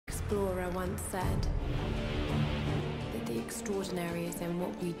explorer once said that the extraordinary is in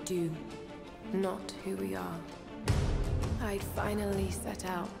what we do, not who we are. I'd finally set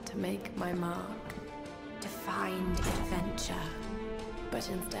out to make my mark, to find adventure. But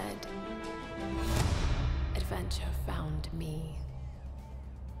instead, adventure found me.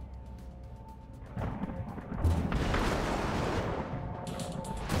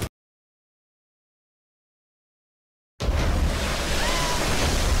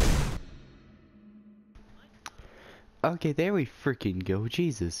 Okay, there we freaking go.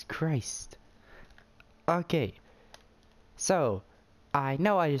 Jesus Christ. Okay. So, I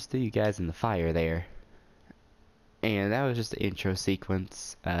know I just threw you guys in the fire there. And that was just the intro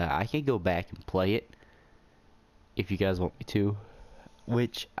sequence. I can go back and play it if you guys want me to,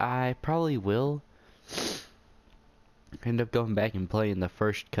 which I probably will. End up going back and playing the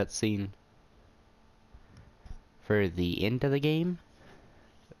first cutscene for the end of the game.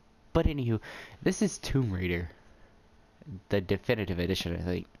 But anywho, this is Tomb Raider, the definitive edition, I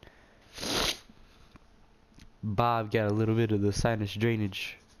think. Bob got a little bit of the sinus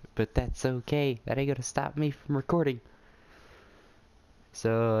drainage, but that's okay. That ain't gonna stop me from recording.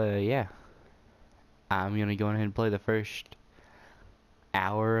 So, yeah. I'm gonna go ahead and play the first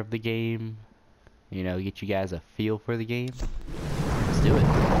hour of the game. You know, get you guys a feel for the game. Let's do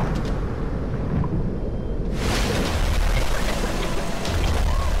it.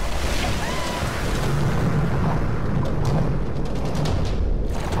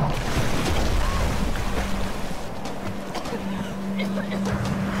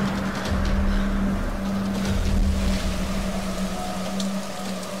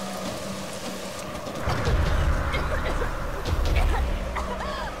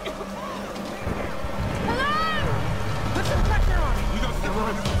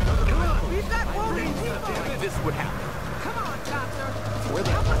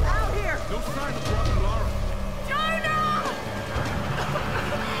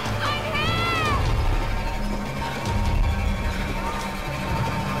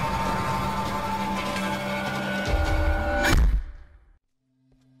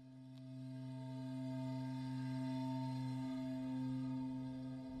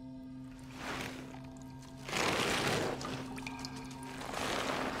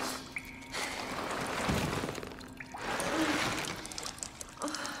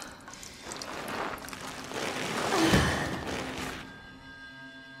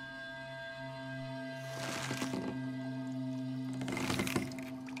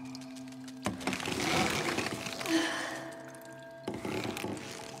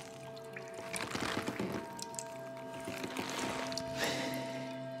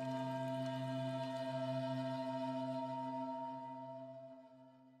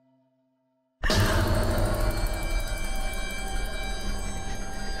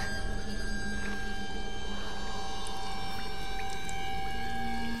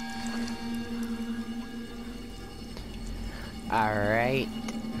 Alright,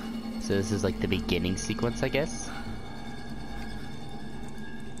 so this is like the beginning sequence, I guess.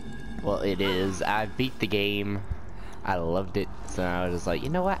 Well, it is. I beat the game. I loved it, so I was just like, you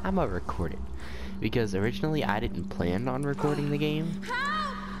know what, I'm gonna record it. Because originally I didn't plan on recording the game.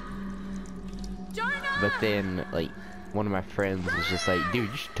 But then, like, one of my friends was just like, dude,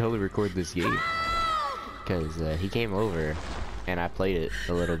 you should totally record this game. Because he came over and I played it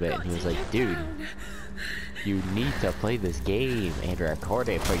a little bit and he was like, dude, you need to play this game and record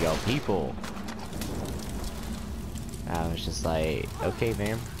it for your people. I was just like, okay,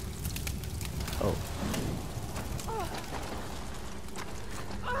 man. Oh.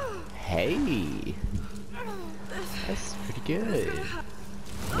 Hey. That's pretty good.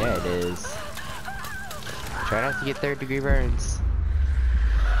 Yeah, it is. Try not to get third-degree burns.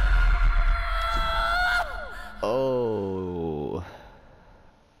 Oh.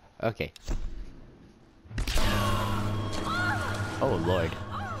 Okay. Oh lord.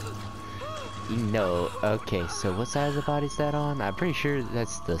 No. Okay, so what side of the body is that on? I'm pretty sure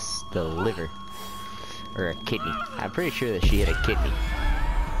that's the liver. Or a kidney. I'm pretty sure that she had a kidney.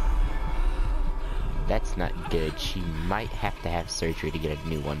 That's not good. She might have to have surgery to get a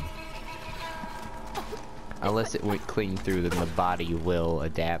new one. Unless it went clean through, then the body will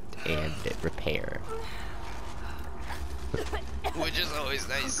adapt and repair. Which is always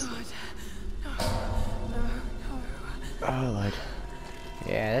nice. Oh lord.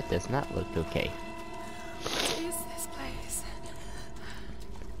 Yeah, that does not look okay. What is this place?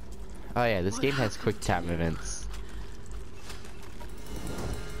 Oh yeah, this game has quick time events.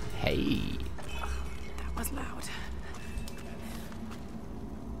 Hey. That was loud.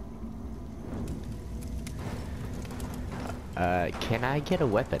 Can I get a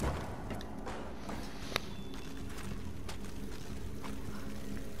weapon?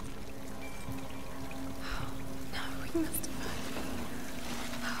 No, we must have.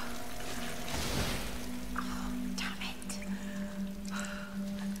 Oh, damn it.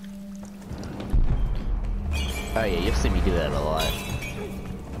 Oh yeah, you'll see me do that a lot.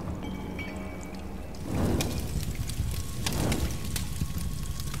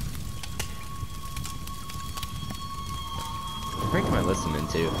 What am I listening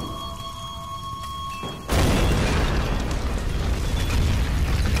to?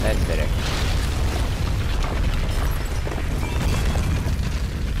 That's better.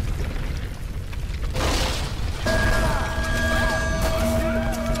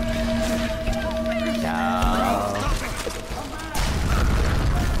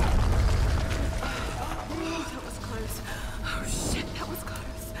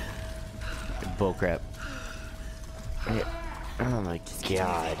 Bullcrap. Oh my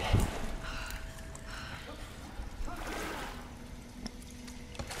god.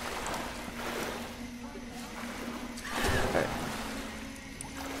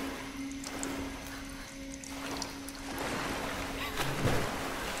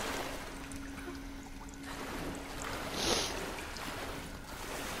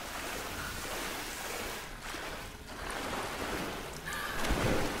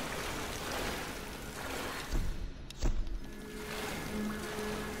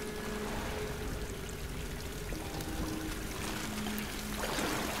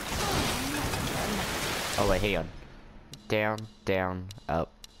 Oh wait, hang on. Down, down,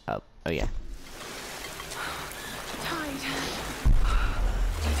 up, up. Oh yeah. Tide. Need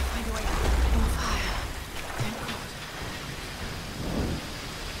to find a way out in the fire. Thank God.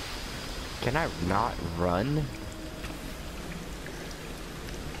 Can I not run?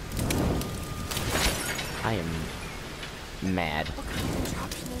 I am mad. What kind of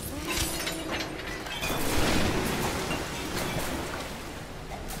contraption is this?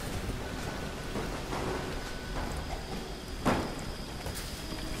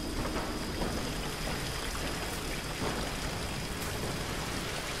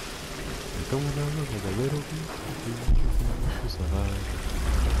 Going on with a little bit to survive.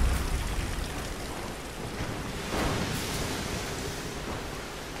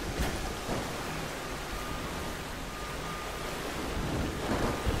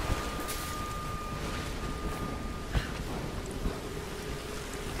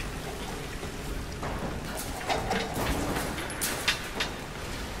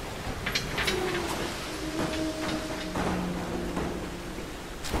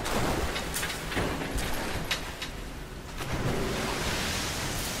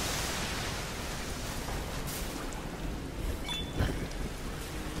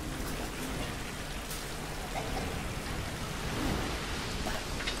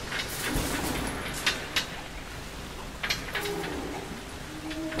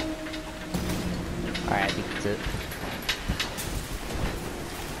 Alright, I think that's it.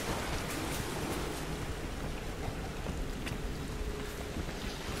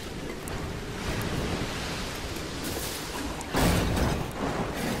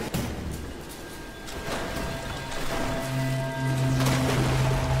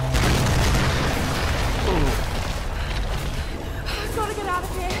 I've got to get out of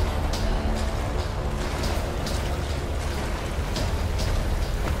here.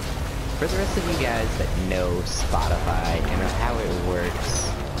 For the rest of you guys that know Spotify and how it works,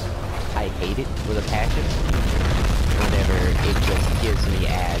 I hate it with a passion whenever it just gives me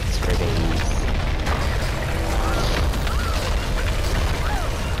ads for days.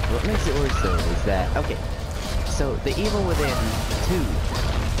 What makes it worse though is that, okay, so the Evil Within 2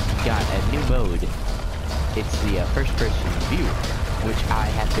 got a new mode. It's the first person view, which I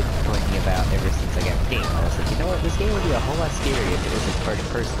have been complaining about ever since I got the game. I was like, you know what, this game would be a whole lot scarier if it was in first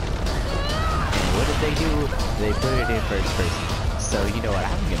person. What did they do? They put it in first person. So you know what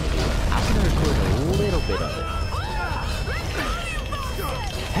I'm gonna do? I'm gonna record a little bit of it.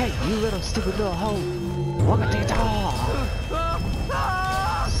 Hey, you little stupid little hoe! Wakatita!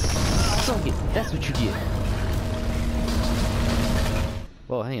 Suck it! That's what you get.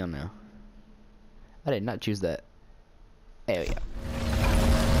 Well, hang on now. I did not choose that. There we go.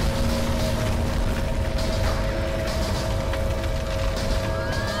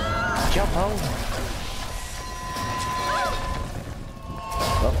 Jump home!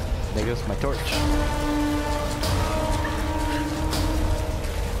 Well, there goes my torch.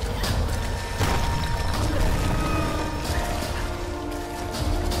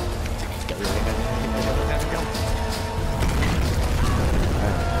 Let's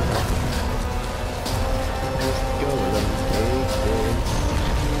go,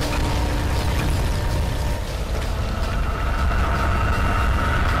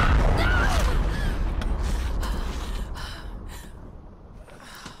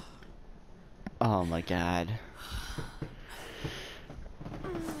 God.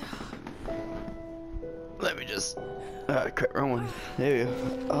 Let me just quit wrong one. There you go.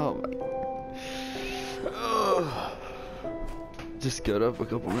 Oh my. Oh. Just got up a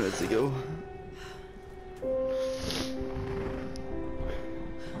couple minutes ago.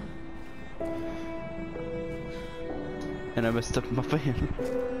 And I messed up my fan.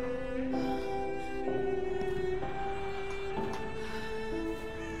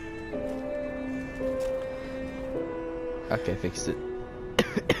 Okay, fixed it.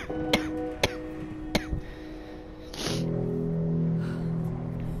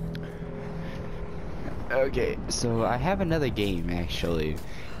 Okay, so I have another game actually.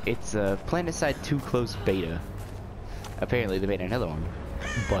 It's PlanetSide 2 closed beta. Apparently they made another one.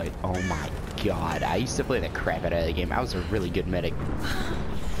 But oh my god, I used to play the crap out of that game. I was a really good medic.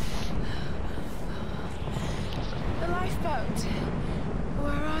 The lifeboat.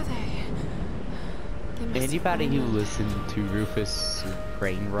 Where are they? Anybody who listened to Rufus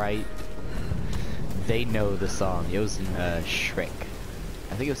Wainwright, they know the song. It was in Shrek.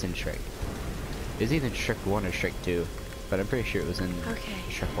 I think it was in Shrek. It was either in Shrek 1 or Shrek 2, but I'm pretty sure it was in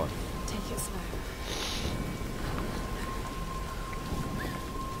Shrek 1. Take it slow.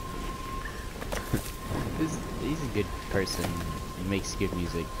 He's a good person. He makes good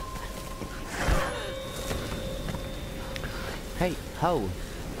music. Hey, ho!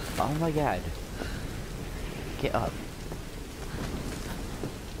 Oh my god. Get up.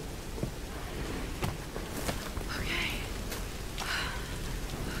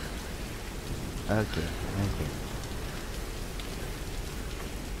 Okay.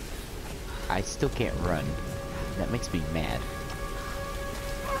 I still can't run. That makes me mad.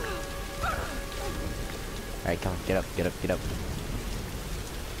 Alright, come on, get up.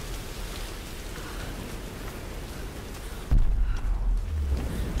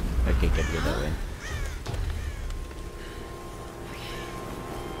 Okay, good, you're that way.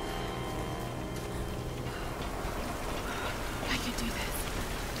 I can do this.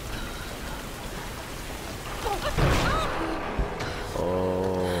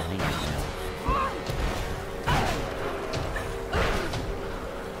 Oh, hang on now.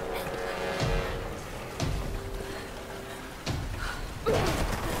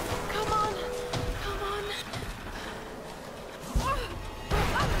 Come on.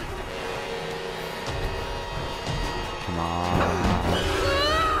 Come on.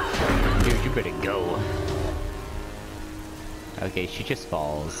 Dude, you better go. Okay, she just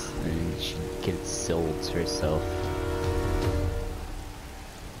falls and she gets sold to herself.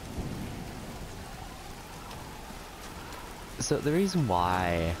 So the reason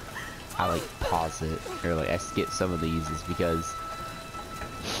why I like pause it or like I skip some of these is because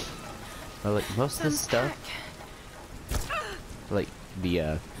well, like most of the stuff, like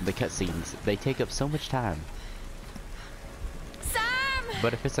the cutscenes, they take up so much time. Sam!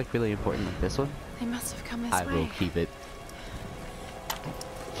 But if it's like really important like this one, They must have come this I way. will keep it.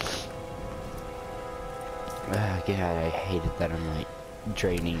 God, I hated that I'm like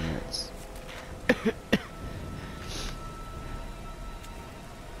draining this.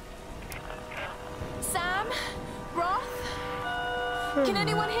 Sam? Roth? Can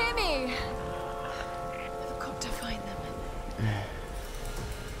anyone hear me? I've got to find them.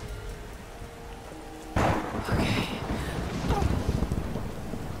 Okay.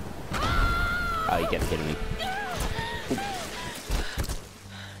 Oh, you gotta be kidding me.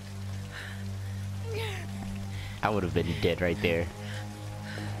 I would have been dead right there.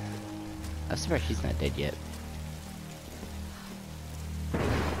 I'm surprised she's not dead yet. That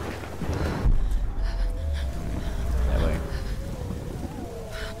way.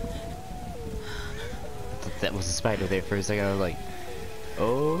 That was a spider there for a second. I was like,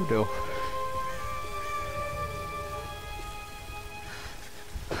 oh no.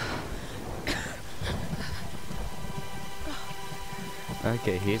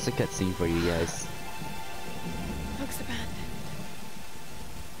 Okay, here's a cutscene for you guys. Looks abandoned.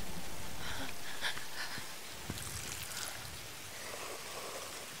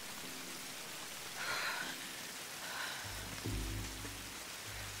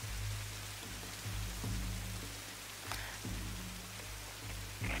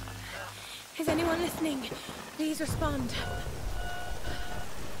 Is anyone listening? Please respond.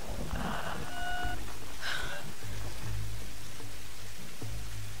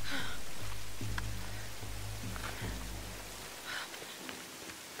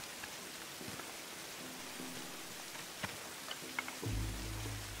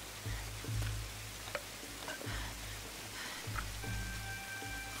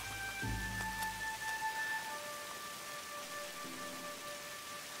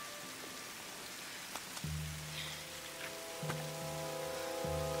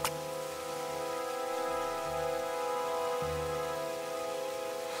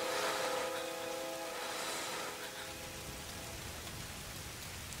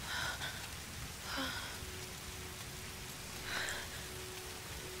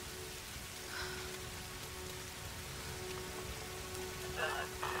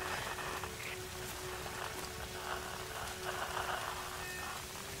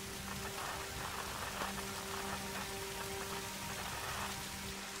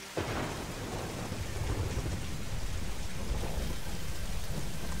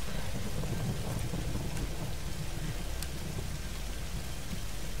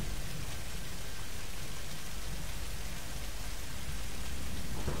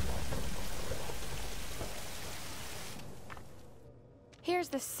 Here's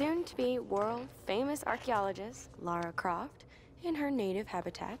the soon-to-be world-famous archaeologist, Lara Croft, in her native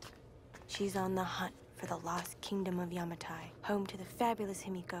habitat. She's on the hunt for the lost kingdom of Yamatai, home to the fabulous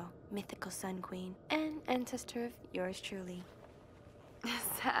Himiko, mythical Sun Queen, and ancestor of yours truly.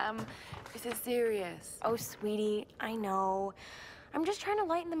 Sam, this is serious. Oh, sweetie, I know. I'm just trying to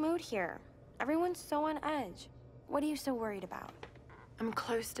lighten the mood here. Everyone's so on edge. What are you so worried about? I'm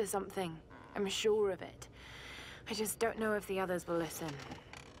close to something. I'm sure of it. I just don't know if the others will listen.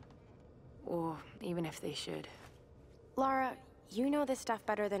 Or even if they should. Lara, you know this stuff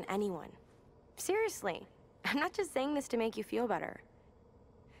better than anyone. Seriously, I'm not just saying this to make you feel better.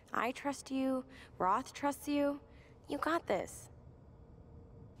 I trust you, Roth trusts you. You got this.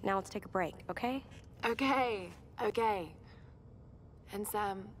 Now let's take a break, okay? Okay. And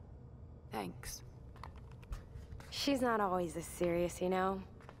Sam, thanks. She's not always this serious, you know?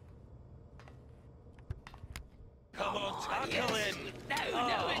 Come on, tackle it!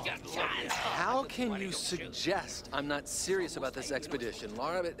 No, it's your chance! How can you suggest I'm not serious about this expedition,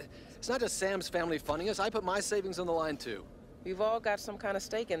 Lara? It's not just Sam's family funding us. I put my savings on the line, too. We've all got some kind of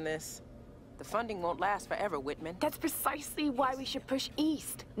stake in this. The funding won't last forever, Whitman. That's precisely why we should push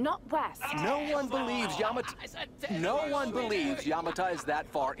east, not west. No one believes Yamatai is that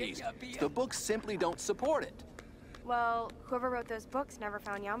far east. The books simply don't support it. Well, whoever wrote those books never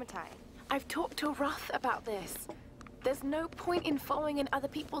found Yamatai. I've talked to Roth about this. There's no point in following in other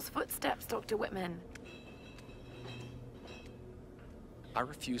people's footsteps, Dr. Whitman. I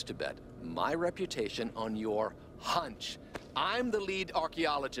refuse to bet my reputation on your hunch. I'm the lead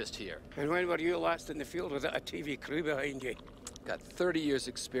archaeologist here. And when were you last in the field without a TV crew behind you? Got 30 years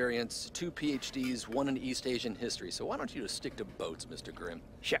experience, 2 PhDs, 1 in East Asian history, so why don't you just stick to boats, Mr. Grimm?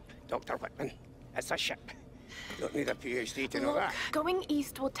 Ship, Dr. Whitman. It's a ship. You don't need a PhD to know that. Going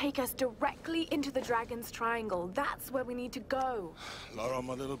east will take us directly into the Dragon's Triangle. That's where we need to go. Lara,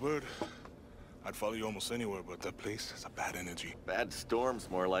 my little bird. I'd follow you almost anywhere, but that place has a bad energy. Bad storms,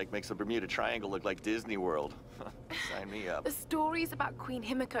 more like. Makes the Bermuda Triangle look like Disney World. Sign me up. The stories about Queen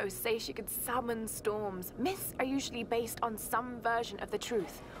Himiko say she could summon storms. Myths are usually based on some version of the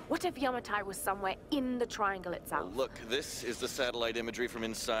truth. What if Yamatai was somewhere in the triangle itself? Well, look, this is the satellite imagery from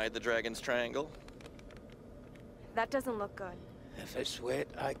inside the Dragon's Triangle. That doesn't look good. If it's wet,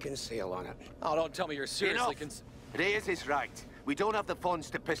 I can sail on it. Oh, don't tell me you're seriously Reyes is right. We don't have the funds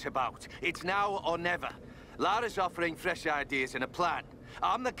to piss about. It's now or never. Lara's offering fresh ideas and a plan.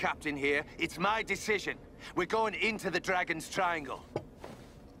 I'm the captain here. It's my decision. We're going into the Dragon's Triangle.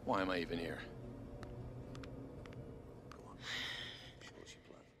 Why am I even here?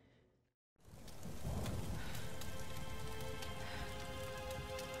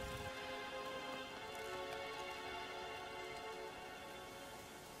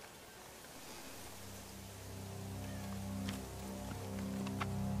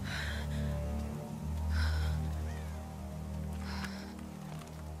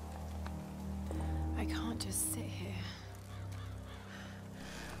 I can't just sit here.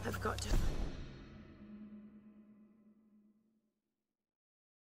 I've got to...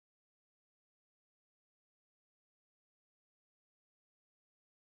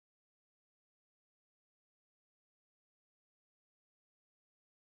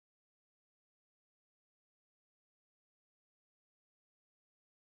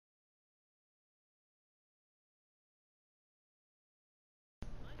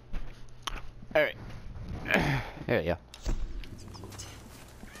 Alright. There we go.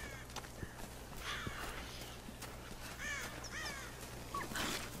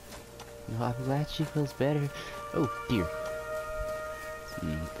 Well, I'm glad she feels better. Oh dear.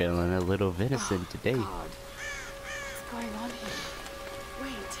 Feeling a little venison today. God. What's going on here?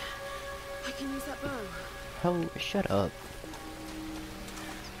 Wait. I can use that bow. Oh, shut up.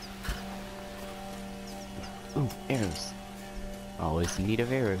 Ooh, arrows. Always in need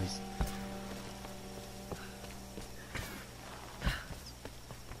of arrows.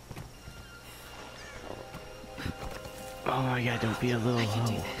 Oh my god, don't be a little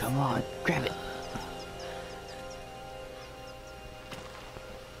low. Come on, grab it.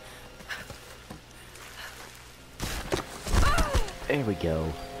 There we go.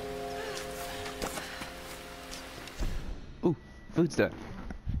 Ooh, food's done.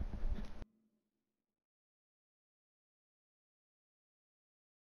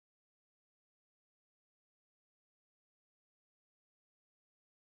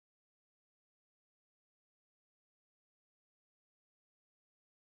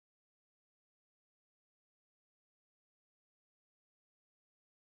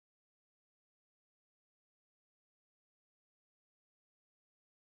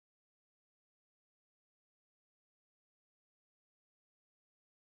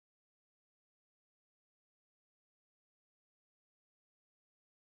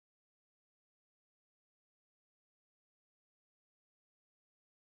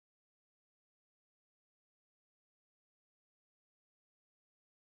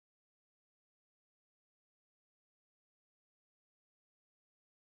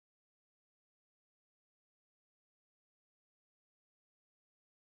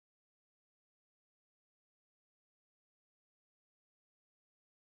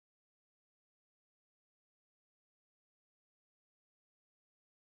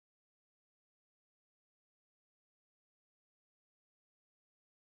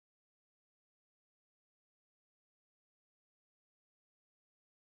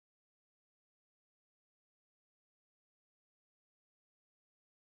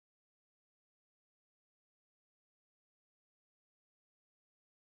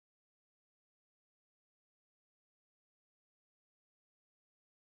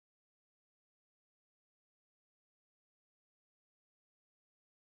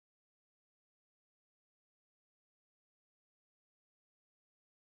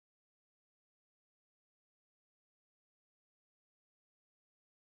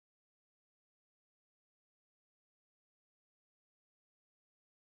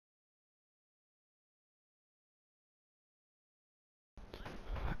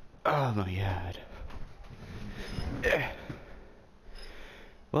 Oh my god.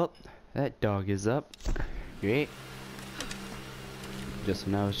 Well, that dog is up. Great. Just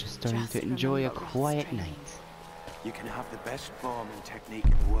when I was just starting to enjoy a quiet night. You can have the best bombing technique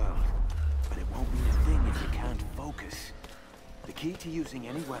in the world, but it won't mean a thing if you can't focus. The key to using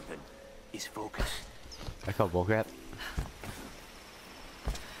any weapon is focus. I call bullcrap.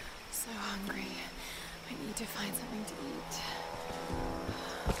 So hungry. I need to find something to eat.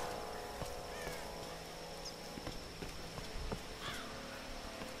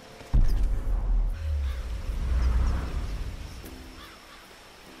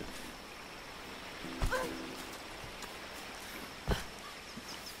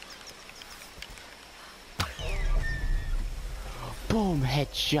 Boom,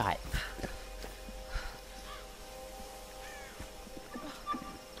 headshot.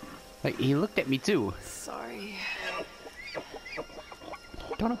 Like, he looked at me too. Sorry.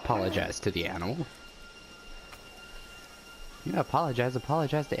 Don't apologize to the animal. You apologize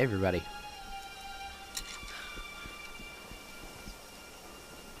to everybody.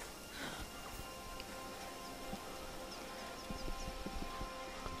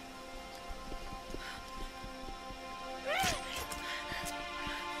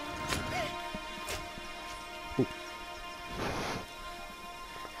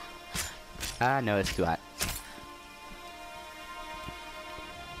 No, it's too hot.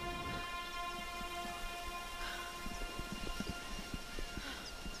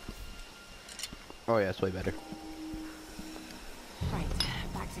 Oh yeah, it's way better. Right,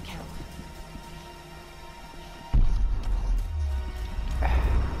 back to camp.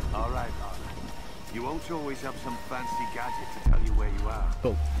 All right, Lara. You won't always have some fancy gadget to tell you where you are.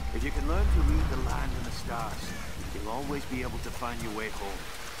 Oh. If you can learn to read the land and the stars, you'll always be able to find your way home.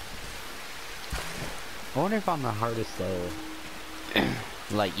 I wonder if on the hardest though,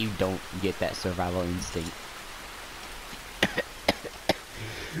 like you don't get that survival instinct.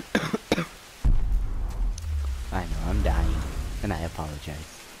 I know, I'm dying, and I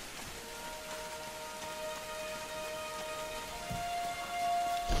apologize.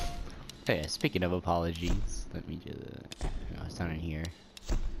 Hey, speaking of apologies, let me just, no, it's not in here.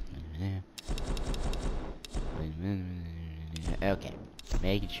 Okay,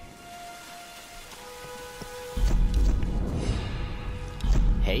 making sure.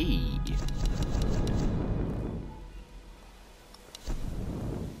 Hey!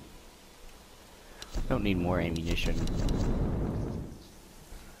 Don't need more ammunition.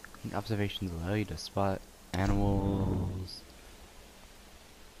 Observations allow you to spot animals,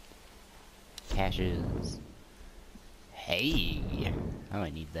 caches. Hey! Oh,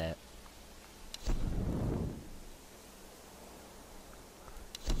 I need that.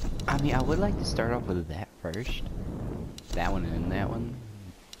 I mean, I would like to start off with that first. That one and that one.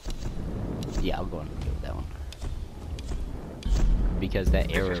 Yeah, I'll go on and go with that one. Because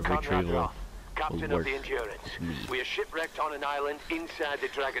that error retrieval Captain will of work the Endurance. for me. We are shipwrecked on an island inside the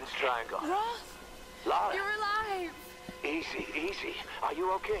Dragon's Triangle. Roth! Lara, You're alive! easy, easy. Are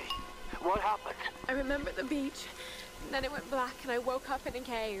you okay? What happened? I remember the beach. And then it went black and I woke up in a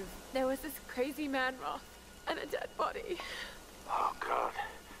cave. There was this crazy man, Roth, and a dead body. Oh, God.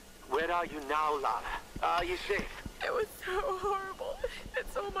 Where are you now, Lara? Are you safe? It was so horrible.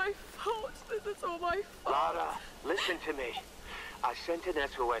 It's all my fault. This is all my fault. Lara, listen to me. I sent an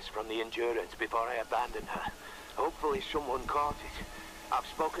SOS from the Endurance before I abandoned her. Hopefully someone caught it. I've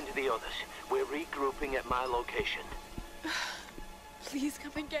spoken to the others. We're regrouping at my location. Please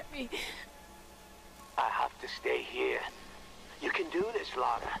come and get me. I have to stay here. You can do this,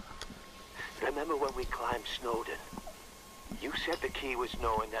 Lara. Remember when we climbed Snowden? You said the key was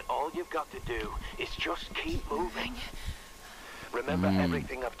knowing that all you've got to do is just keep moving. Remember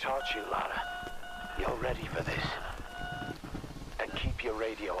everything I've taught you, Lara. You're ready for this. And keep your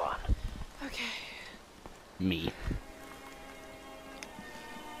radio on. Okay. Me.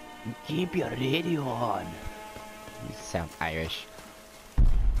 Keep your radio on. You sound Irish.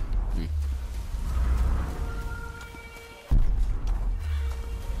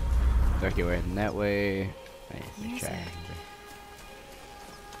 Okay, we're heading that way. Music.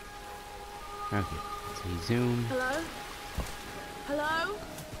 Okay, so zoom. Hello? Hello?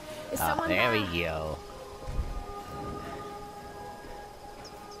 Is someone there there? we go.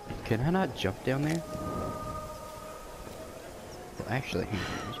 Can I not jump down there? Well, actually, hang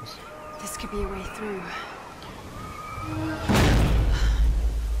on, let me just... This could be a way through.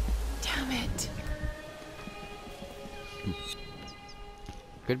 Damn it.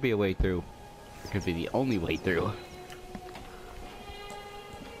 Could be a way through. Could be the only way through.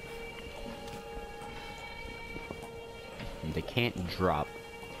 And they can't drop.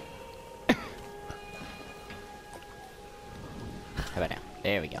 How about now?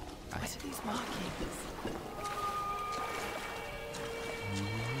 There we go. What are these markings?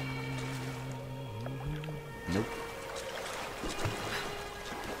 Nope.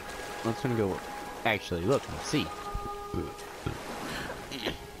 Let's gonna go. Actually, look and see.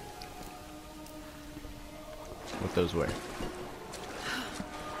 What those were. What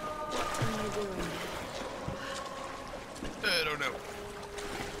am I doing? I don't know.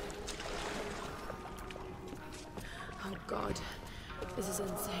 Oh God, this is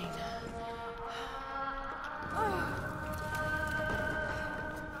insane.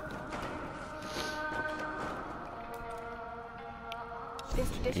 This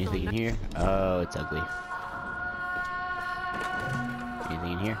traditional Anything in here? Oh, it's ugly.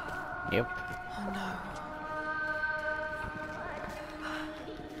 Anything in here? Yep. Oh no.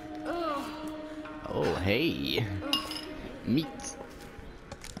 Oh, hey. Meat.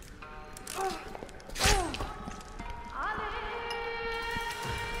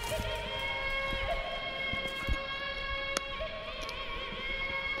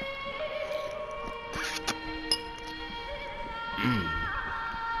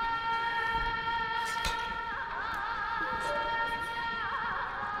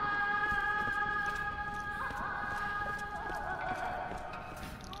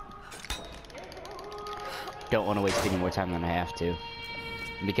 Don't want to waste any more time than I have to,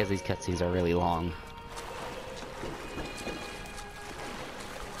 because these cutscenes are really long.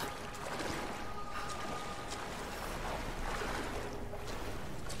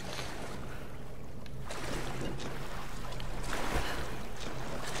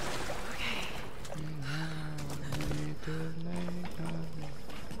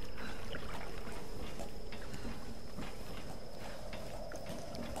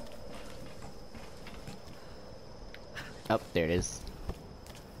 Oh, there it is.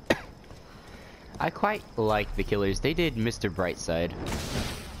 I quite like the killers. They did Mr. Brightside.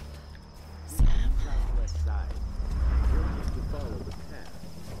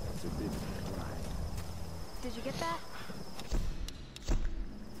 Did you get that?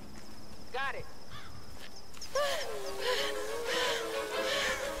 Got it.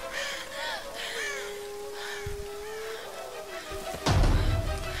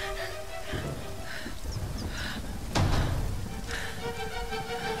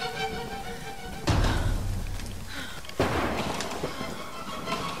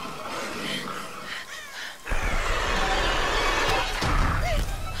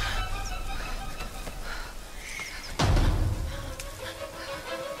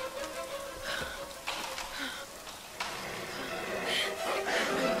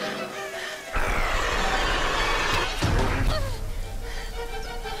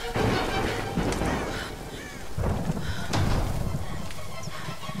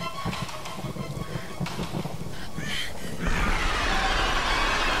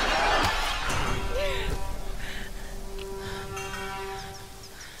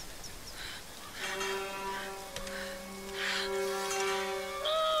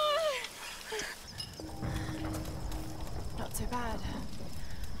 Not so bad.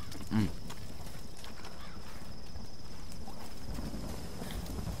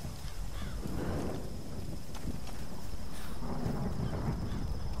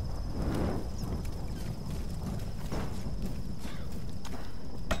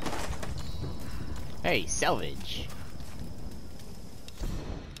 Hey, salvage.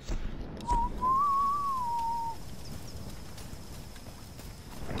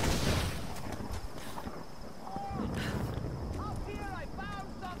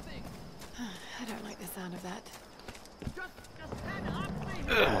 I don't like the sound of that. Just head up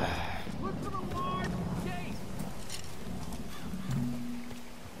the hill. Look for the large gate.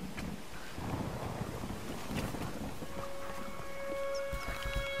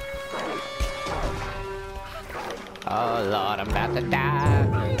 Oh Lord, I'm about to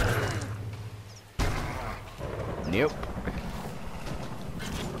die. Nope.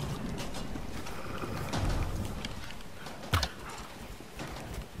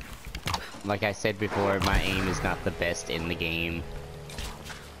 Like I said before, my aim is not the best in the game.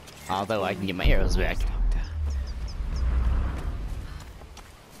 Although I can get my arrows back.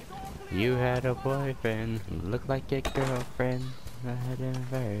 You had a boyfriend, looked like a girlfriend. I had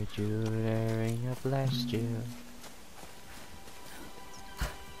invited you to ring up last year.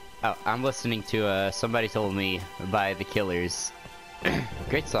 Oh, I'm listening to Somebody Told Me by The Killers.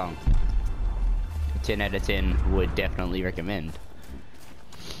 Great song. 10 out of 10 would definitely recommend.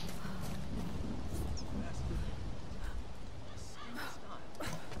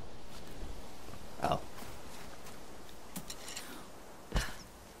 Oh.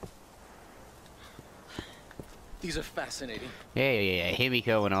 These are fascinating. Yeah,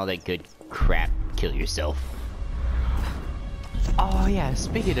 Himiko and all that good crap. Kill yourself. Oh yeah,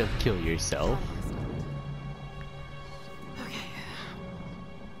 speaking of kill yourself. Okay.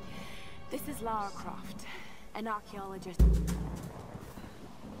 This is Lara Croft, an archaeologist.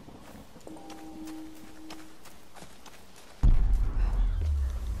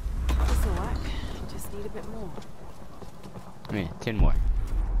 This'll work. Just need a bit more. Yeah, 10 more.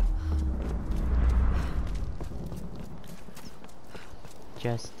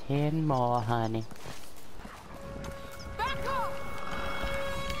 Just 10 more, honey. Back up!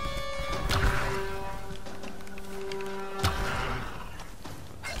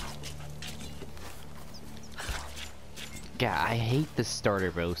 God, I hate the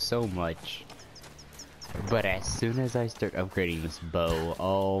starter bow so much. But as soon as I start upgrading this bow,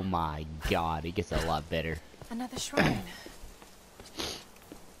 oh my god, it gets a lot better. Another shrine.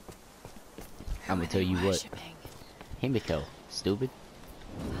 I'm gonna tell you what. Himiko, stupid.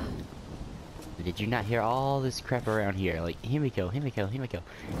 Did you not hear all this crap around here? Like, Himiko.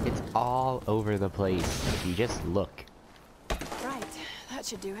 It's all over the place. If you just look. Right, that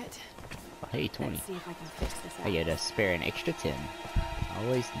should do it. Oh, hey, 20. Let's see if I can fix this I out. get to spare an extra 10.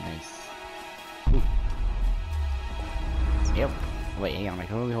 Always nice. Ooh. Yep. Wait, hang on. I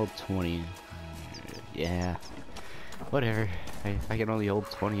can only hold 20. Yeah. Whatever. If I can only hold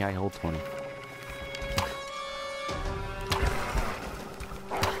 20, I hold 20.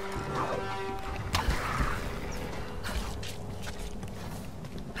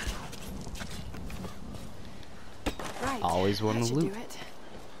 Right, Always want that to should loot. do it.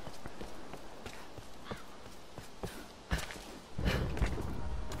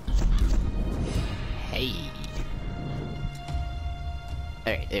 Hey.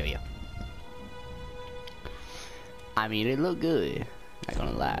 Alright, there we go. I mean, it looked good. Not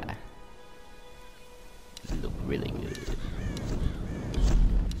gonna lie. It looked really good.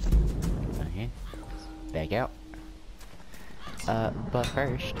 Okay. Back out. But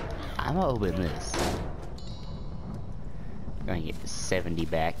first, I'm gonna open this. Gonna get 70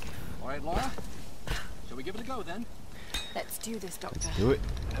 back. All right, Laura. Shall we give it a go then? Let's do this, Doctor. Let's do it.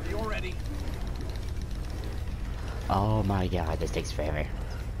 Have you already? Oh my god, this takes forever.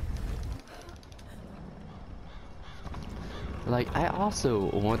 Like, I also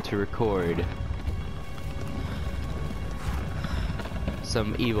want to record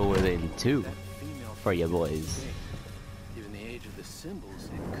some Evil Within 2 for you boys. Given the age of the symbols,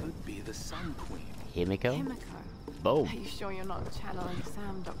 it could be the Sun Queen. Himiko? Himiko. Boom. Are you sure you're not channeling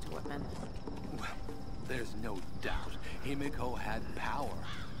Sam, Dr. Whitman? Well, there's no doubt. Himiko had power.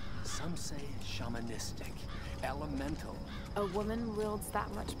 Some say shamanistic, elemental. A woman wields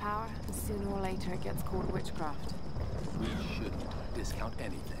that much power, and sooner or later it gets called witchcraft. We shouldn't discount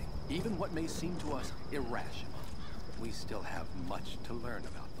anything, even what may seem to us irrational. We still have much to learn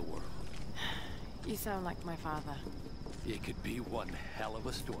about the world. You sound like my father. It could be one hell of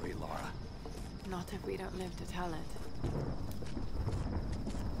a story, Laura. Not if we don't live to tell it.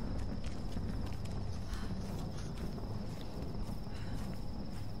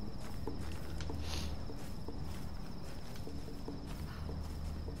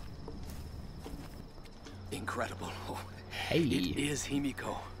 Incredible. Hey. It is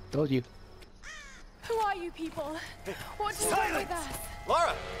Himiko. Told you. Who are you people? What do you want with us?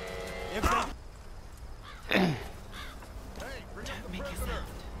 Laura! Don't make a sound.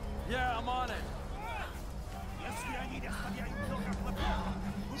 Yeah, I'm on it.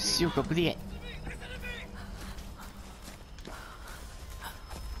 Сука, блядь.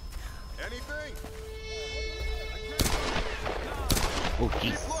 Anything? Oh,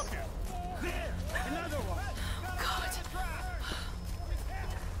 jeez. God.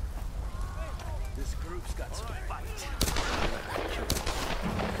 This group's got some fight.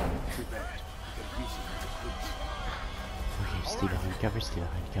 Too bad. We could use you as a boost. Okay, stay behind cover, stay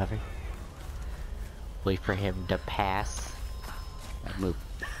behind cover. Wait for him to pass. Right, move.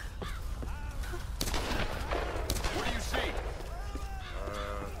 What do you see?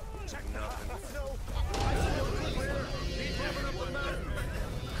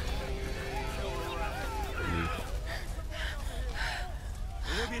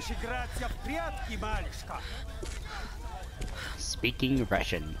 Speaking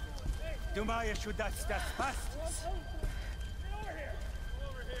Russian. Думаешь, удастся спастись?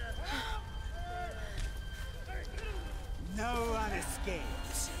 No one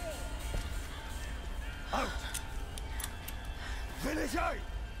escapes. Out! Вылезай!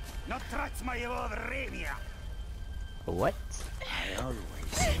 Но трать моего времени! What?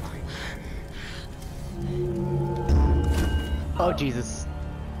 Oh, Jesus.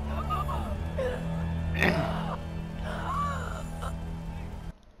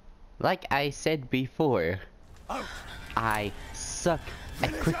 Like I said before, I suck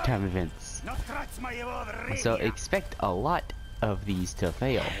at quick time events. So expect a lot of these to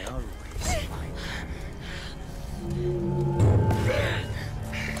fail.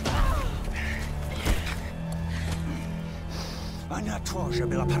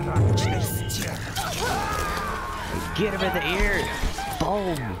 Get him in the ear!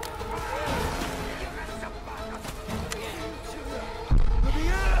 Boom!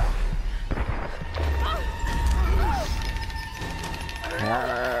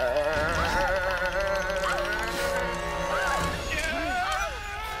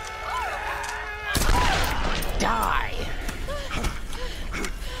 Die!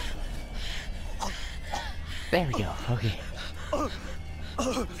 There we go, okay.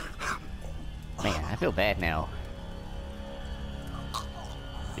 Man, I feel bad now.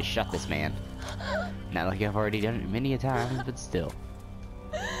 Just shot this man. Not like I've already done it many a time, but still.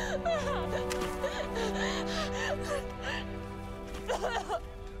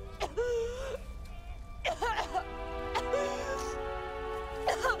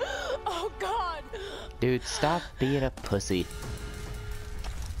 Oh God! Dude, stop being a pussy.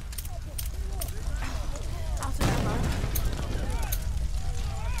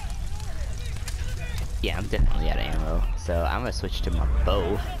 Yeah, I'm definitely out of ammo, so I'm gonna switch to my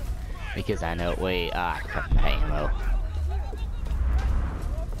bow because I know. Wait, crap, my ammo.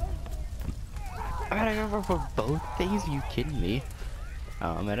 I gotta go for both things? Are you kidding me?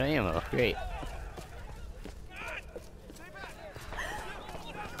 Oh, I'm out of ammo. Great.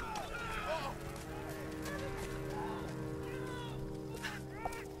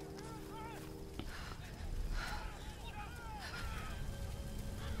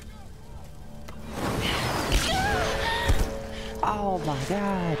 Oh my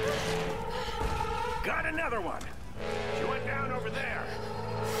God! Got another one. She went down over there.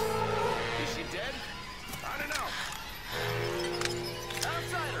 Is she dead? I don't know.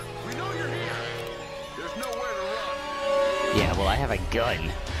 Outsider, we know you're here. There's nowhere to run. Yeah, well, I have a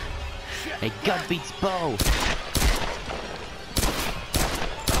gun. A gun beats bow.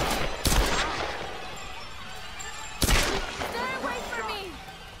 Stay away from me!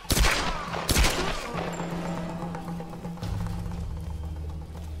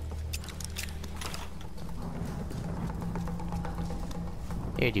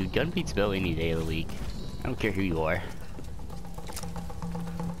 Yeah, dude, gun beats bow any day of the week. I don't care who you are.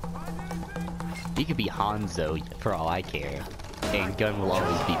 You could be Hanzo for all I care, and gun will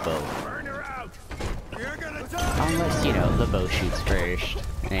always beat bow. Burn her out. You're gonna die. Unless, you know, the bow shoots first,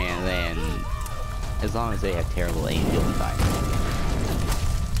 and then, as long as they have terrible aim, you'll be fine.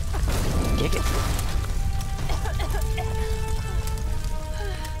 Kick it.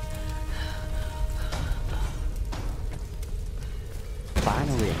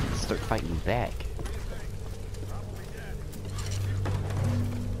 Finally, I can start fighting back.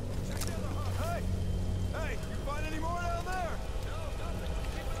 Hey, you find any more down there?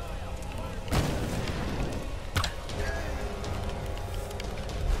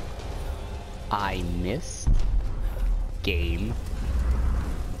 I missed. Game.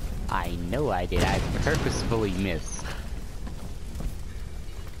 I know I did. I purposefully missed.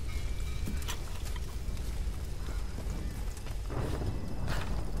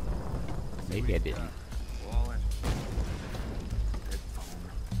 Maybe I didn't. Wallet. Headphone.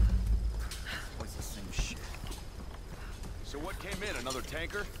 What's the same shit? So what came in? Another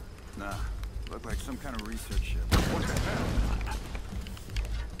tanker? Nah. Looked like some kind of research ship. What the hell?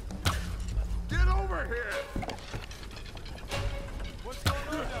 Get over here! What's going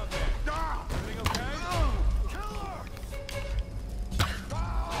on down there? Everything okay? Killer!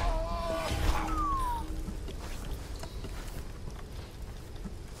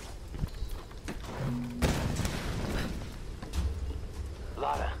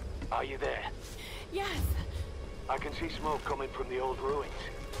 Lara, are you there? Yes! I can see smoke coming from the old ruins.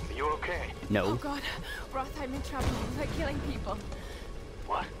 Are you okay? No. Oh God, Roth, I'm in trouble. They're killing people.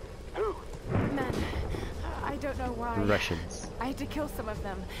 What? Who? Men. I don't know why. Russians. I had to kill some of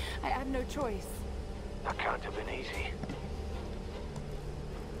them. I had no choice. That can't have been easy.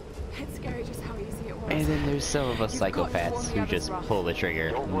 It's scary just how easy it was. And then there's some of us You've got to warn psychopaths the who others, just Roth. pull the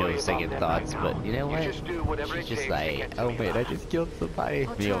trigger, Don't worry no second about them thoughts, right now. but you know what? You just do whatever She's it just takes to like, get to oh me, man, I Lara. just killed somebody.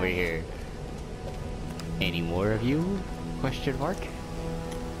 I'll Me over try. here. Any more of you? Question mark?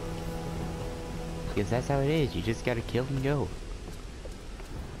 Because that's how it is, you just gotta kill and go.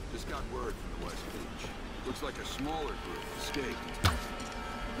 Just got word from the West Beach. Looks like a smaller group escaped.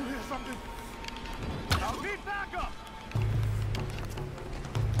 You hear something? I'll need backup!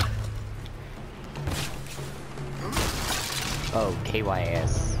 Oh,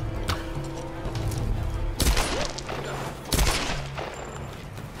 KYS.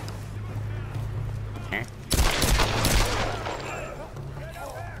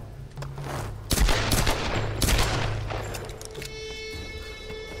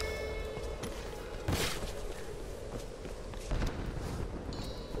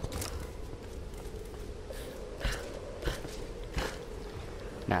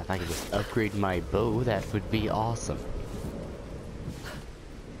 if I could just upgrade my bow, that would be awesome.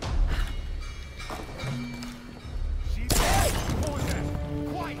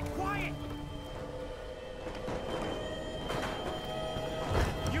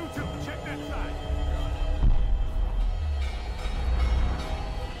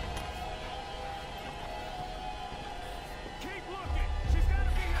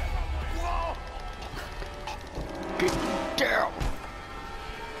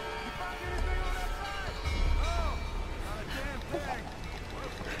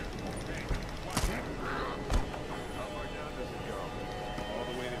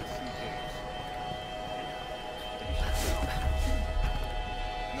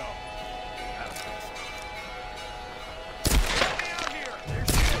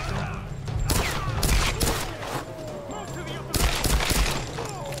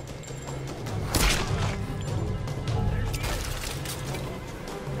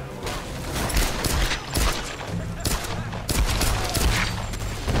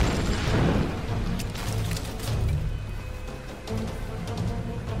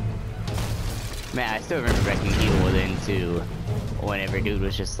 Man, I still remember back in Evil Within 2, whenever dude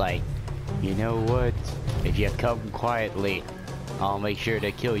was just like, you know what, if you come quietly, I'll make sure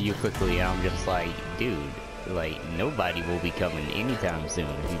to kill you quickly. And I'm just like, dude, like, nobody will be coming anytime soon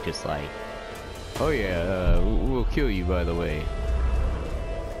if you just like, oh yeah, we'll kill you by the way.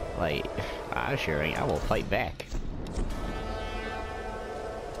 Like, I sure ain't, I will fight back.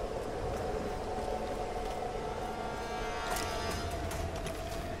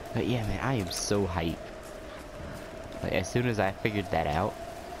 But yeah, man, I am so hyped. Like, as soon as I figured that out,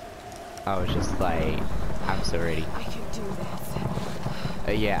 I was just like, I'm so ready. I can do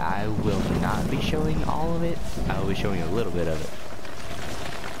this. Yeah, I will not be showing all of it. I will be showing a little bit of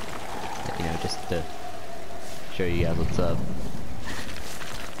it. You know, just to show you guys what's up.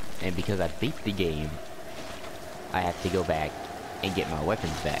 And because I beat the game, I have to go back and get my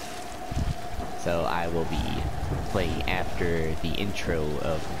weapons back. So I will be playing after the intro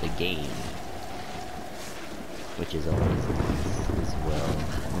of the game, which is always nice as well.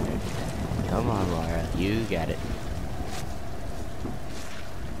 Come on, Laura, you got it.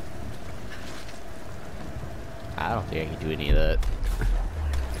 I don't think I can do any of that.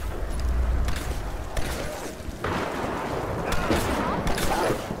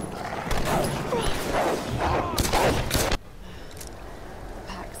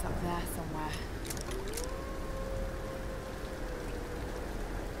 Pack's up there somewhere.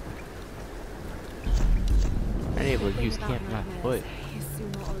 Unable to use camp my foot.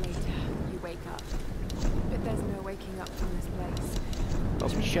 Sooner or later, you wake up. But there's no waking up from this place.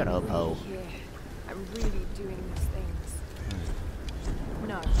 Oh, shut up, ho. I'm really doing these things.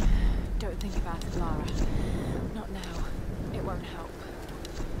 No, don't think about it, Lara. Not now. It won't help.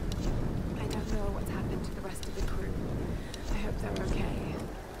 I don't know what's happened to the rest of the crew. I hope they're okay.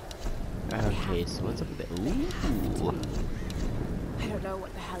 Okay, so what's up with it? Ooh. I don't know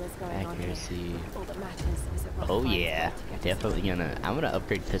what the hell is going on here. Accuracy. All that matters is that Oh yeah, definitely gonna. I'm gonna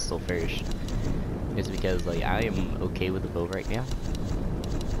upgrade pistol first. It's because like I am okay with the bow right now.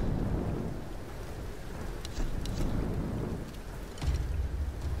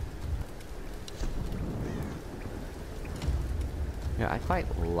 Yeah, I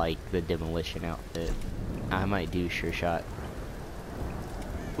quite like the demolition outfit. I might do sure shot.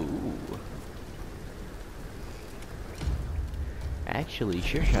 Ooh. Actually,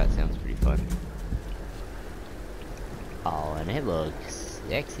 sure shot sounds pretty fun. Oh, and it looks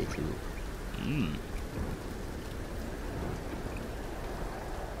sexy too. Mmm.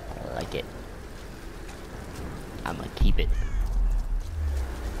 I like it. I'm gonna keep it.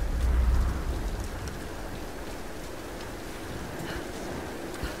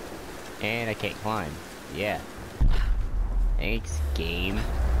 And I can't climb. Yeah. Thanks, game.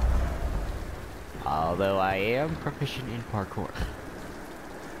 Although I am proficient in parkour.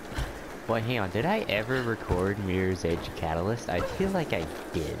 Boy, hang on, did I ever record Mirror's Edge Catalyst? I feel like I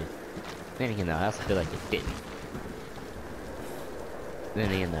did. Then again though, I also feel like it didn't.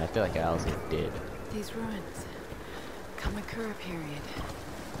 Then again though, I feel like I also did. These ruins. Kamakura period.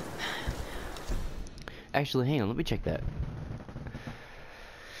 Actually, hang on, let me check that.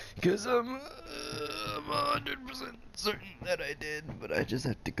 Because I'm 100% certain that I did, but I just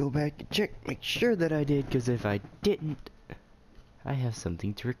have to go back and check, make sure that I did, because if I didn't, I have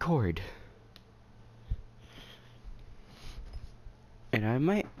something to record. And I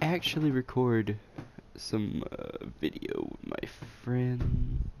might actually record some video with my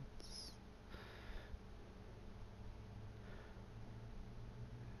friends.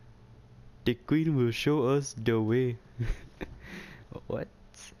 The queen will show us the way. What?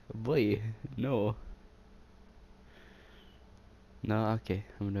 Boy, no. No, okay,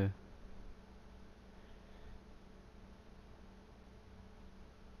 I'm gonna...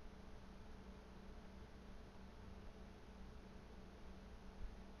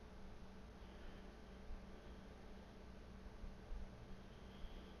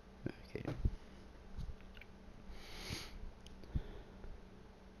 Okay.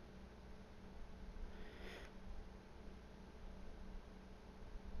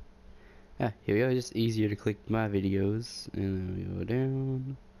 Ah, here we go, just easier to click my videos, and then we go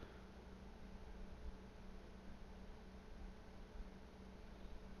down.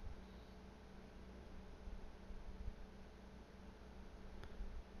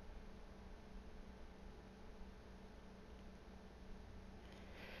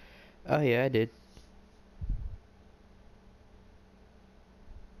 Oh yeah, I did.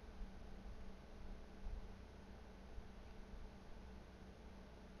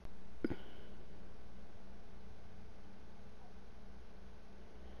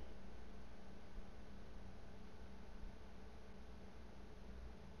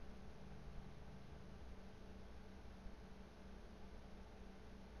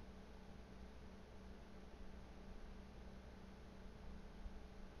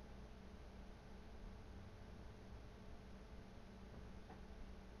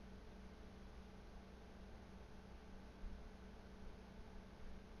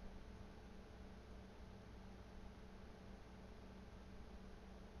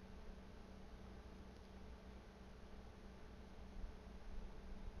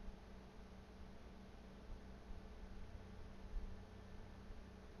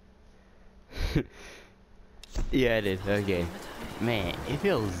 Yeah, I did. Okay. Man, it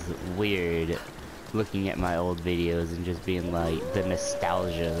feels weird looking at my old videos and just being like the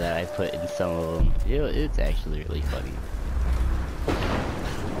nostalgia that I put in some of them. It's actually really funny.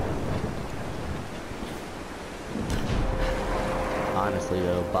 Honestly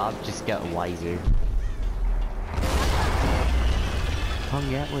though, Bob just got wiser.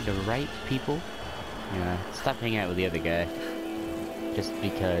 Hung out with the right people. Yeah, stopped hanging out with the other guy. Just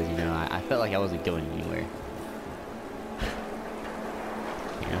because, you know, I felt like I wasn't going anywhere.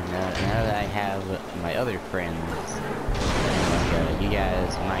 You know, now that I have my other friends, and, you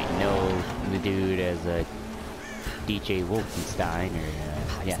guys might know the dude as DJ Wolfenstein,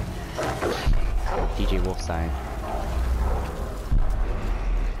 or, yeah, DJ Wolfenstein.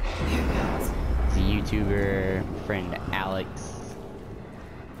 He's a YouTuber, friend Alex.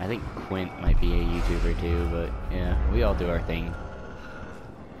 I think Quint might be a YouTuber too, but yeah, we all do our thing.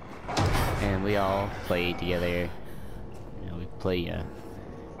 And we all play together. You know, we play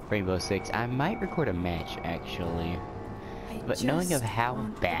Rainbow Six. I might record a match actually, but knowing of how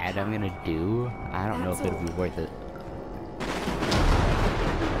bad I'm gonna do, I don't know if it'll be worth it.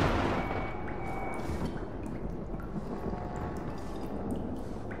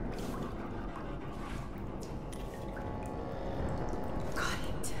 Got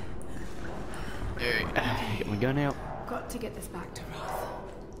it. Alright, get my gun out. Got to get this back to Roth.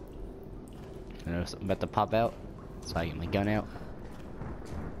 I know something about to pop out, so I get my gun out.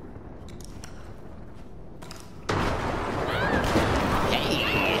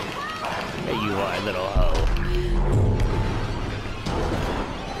 Hey! There you are, little hoe.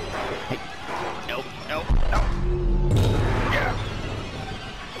 Hey. Nope, nope, nope. Yeah.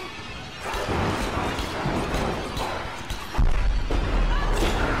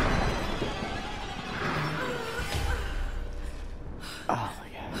 Oh my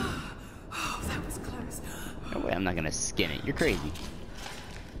god. Oh, that was close. No way, I'm not gonna skin it. You're crazy.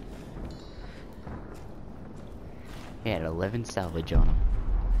 He had 11 salvage on him.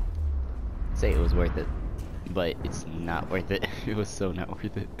 Say it was worth it, but it's not worth it. It was so not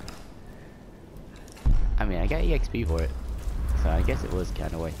worth it. I mean, I got EXP for it, so I guess it was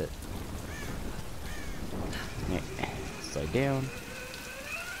kind of worth it. Yeah. Slide down.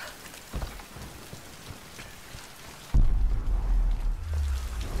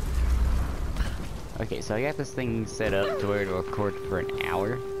 Okay, so I got this thing set up to where it'll record for an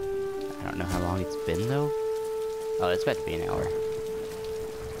hour. I don't know how long it's been though. Oh, it's about to be an hour.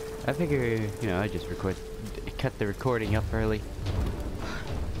 I figure, you know, I just cut the recording up early.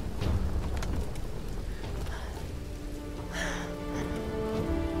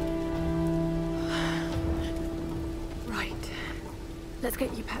 Right. Let's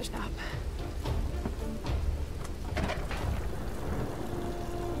get you patched up.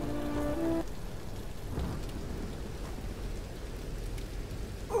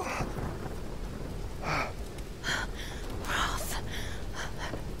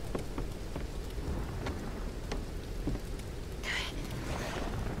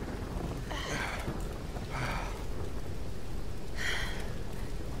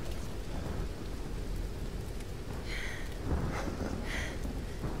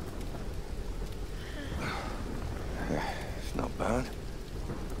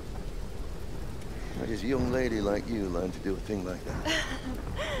 does a young lady like you learn to do a thing like that?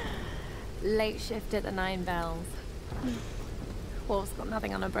 Late shift at the 9 Bells. Wolf's got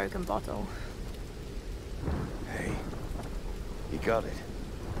nothing on a broken bottle. Hey, you got it.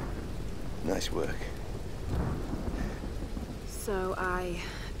 Nice work. So I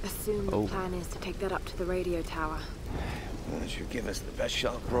assume the plan is to take that up to the radio tower. Well, it should give us the best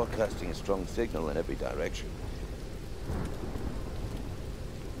shot broadcasting a strong signal in every direction.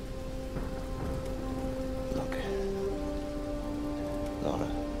 Look. Lara.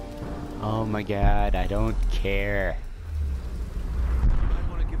 Oh my god, I don't care. I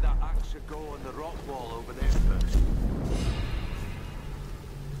want to give that axe a go on the rock wall over there first.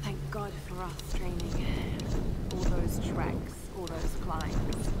 Thank God for us training. All those treks, all those climbs.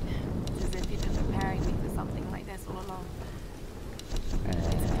 It's as if you've been preparing me for something like this all along. It's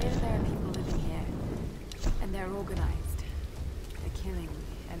clear there are people living here, and they're organized. They're killing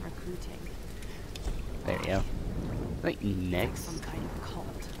and recruiting. There you go. I think next, Some kind of cult.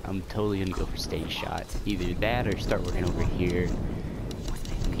 I'm totally gonna go for stage shots. Either that or start working over here.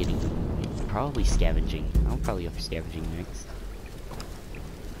 Getting, probably scavenging. I'll probably go for scavenging next.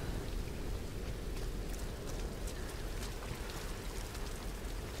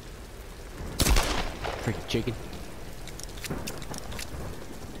 Freaking chicken.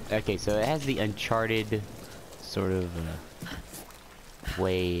 Okay, so it has the Uncharted sort of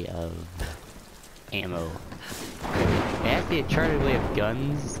way of ammo. It has the Uncharted way of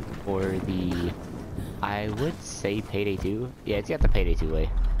guns, or the, I would say Payday 2. Yeah, it's got the Payday 2 way.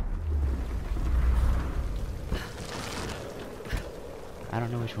 I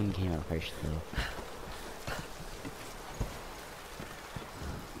don't know which one came out first though.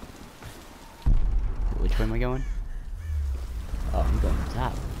 Which way am I going? Oh, I'm going to the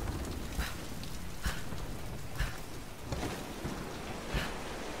top.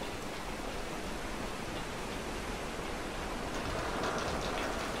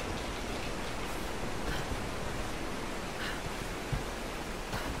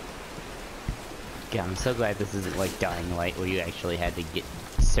 God, I'm so glad this isn't like Dying Light, where you actually had to get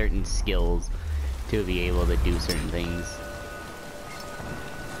certain skills to be able to do certain things.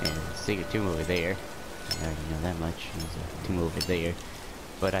 And secret tomb over there. I already know that much. There's a tomb over there.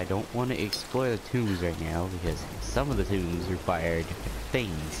 But I don't want to explore the tombs right now, because some of the tombs require different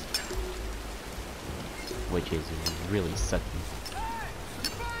things. Which is really sucky. Hey! You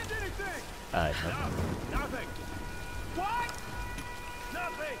find anything? No. Nothing. What?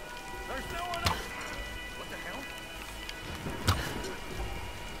 Nothing. There's no one else. What the hell?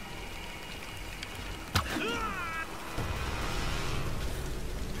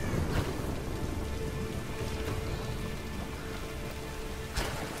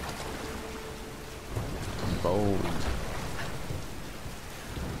 Boom.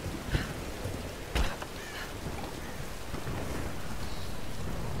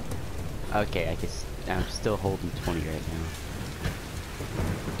 Okay, I guess I'm still holding 20 right now.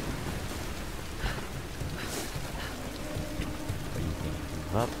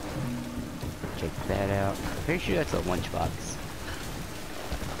 Move up. Check that out. Pretty sure that's a lunchbox.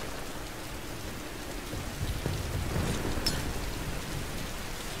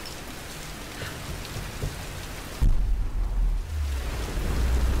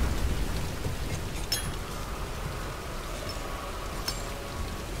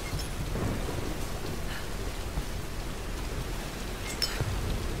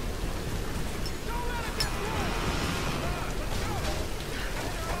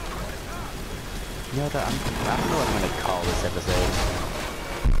 You know what, I don't know what I'm gonna call this episode.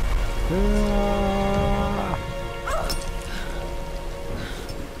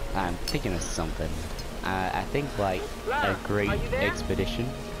 I'm thinking of something. I think like a great expedition.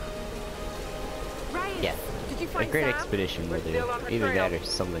 Ryan, Yeah, did you a find great Sam? expedition will do. Either that or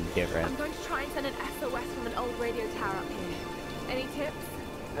something different. I'm going to try and send an SOS from an old radio tower up here. Any tips?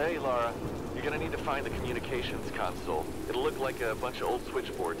 Hey, Lara. You're gonna need to find the communications console. It'll look like a bunch of old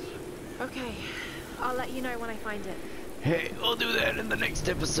switchboards. Okay, I'll let you know when I find it. Hey, we'll do that in the next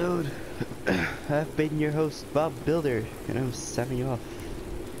episode. I've been your host, Bob Builder, and I'm signing you off.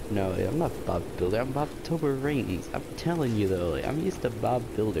 No, I'm not Bob Builder, I'm Bob Tober Reigns. I'm telling you though, I'm used to Bob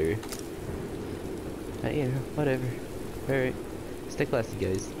Builder. Yeah, whatever. Alright, stay classy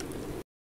guys.